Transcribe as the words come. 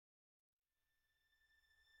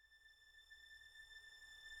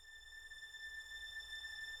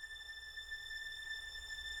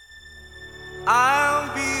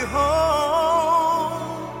I'll be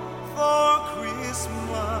home for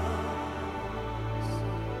Christmas.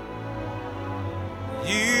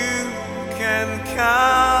 You can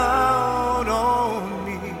count on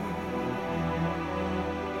me.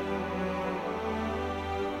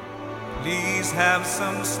 Please have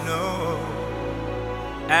some snow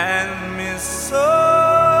and mistletoe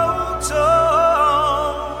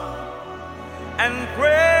and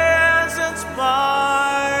presents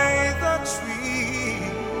by the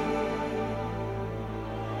tree.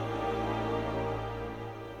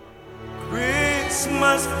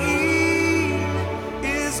 Christmas Eve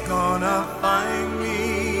is gonna find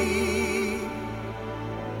me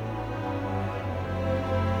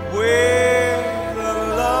where the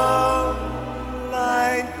love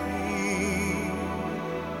light gleams.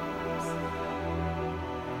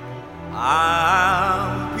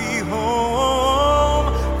 I'll be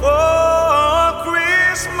home for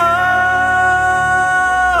Christmas,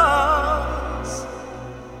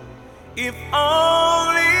 if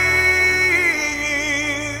only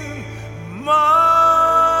in my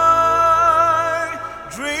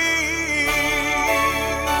dreams,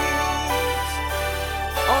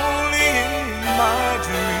 only in my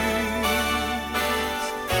dreams.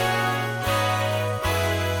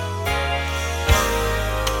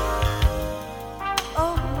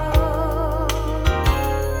 Oh,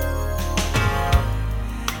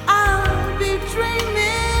 I'll be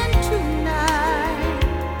dreaming tonight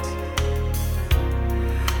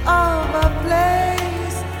of a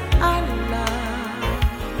place I love,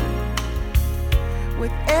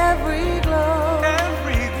 with every glow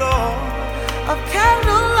of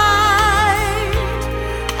candlelight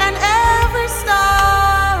and every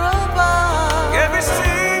star above. Every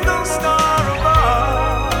single star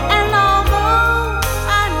above. And although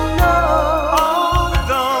I know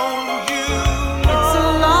Although you it's a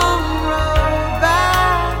know long road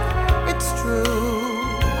back, it's true.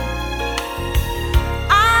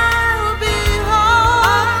 I'll be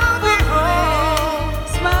home for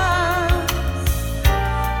Christmas.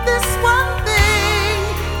 This one thing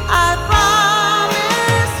I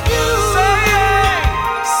promise you.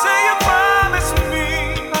 say you promise me.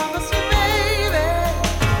 Promise me, baby.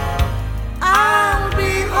 I'll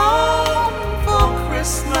be home for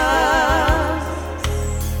Christmas.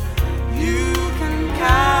 You can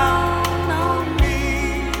count on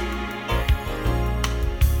me.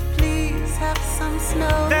 Please have some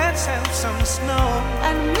snow Let's have some snow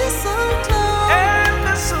and mistletoe and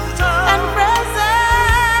mistletoe and